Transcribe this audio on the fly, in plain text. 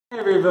Hey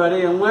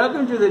everybody, and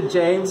welcome to the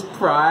James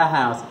Pryor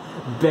House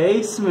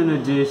Basement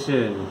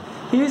Edition.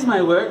 Here's my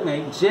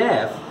workmate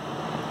Jeff.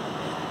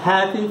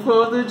 Happy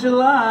 4th of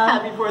July!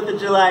 Happy 4th of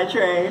July,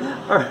 train.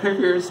 Or if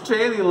you're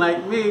Australian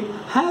like me,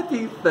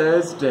 Happy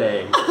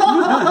Thursday.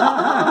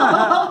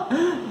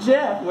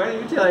 Jeff, why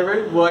don't you tell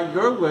everybody what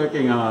you're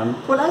working on?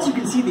 Well, as you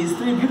can see, these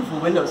three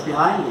beautiful windows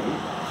behind me,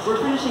 we're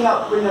finishing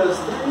out windows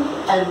 3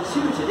 and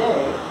 2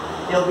 today.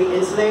 They'll be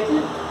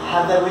insulated,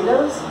 have their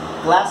windows,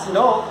 glass and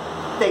all,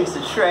 thanks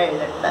to Trey,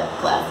 that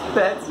classy.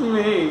 That's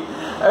me.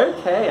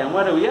 Okay, and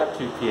what are we up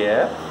to,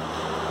 Pierre?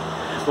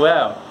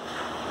 Well,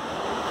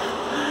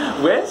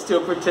 we're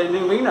still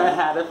pretending we know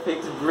how to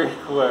fix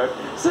brickwork,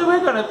 so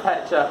we're going to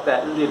patch up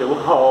that little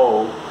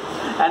hole.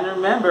 And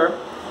remember,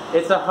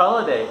 it's a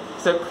holiday,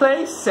 so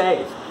play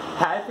safe.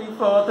 Happy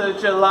 4th of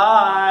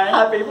July!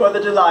 Happy 4th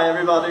of July,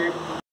 everybody!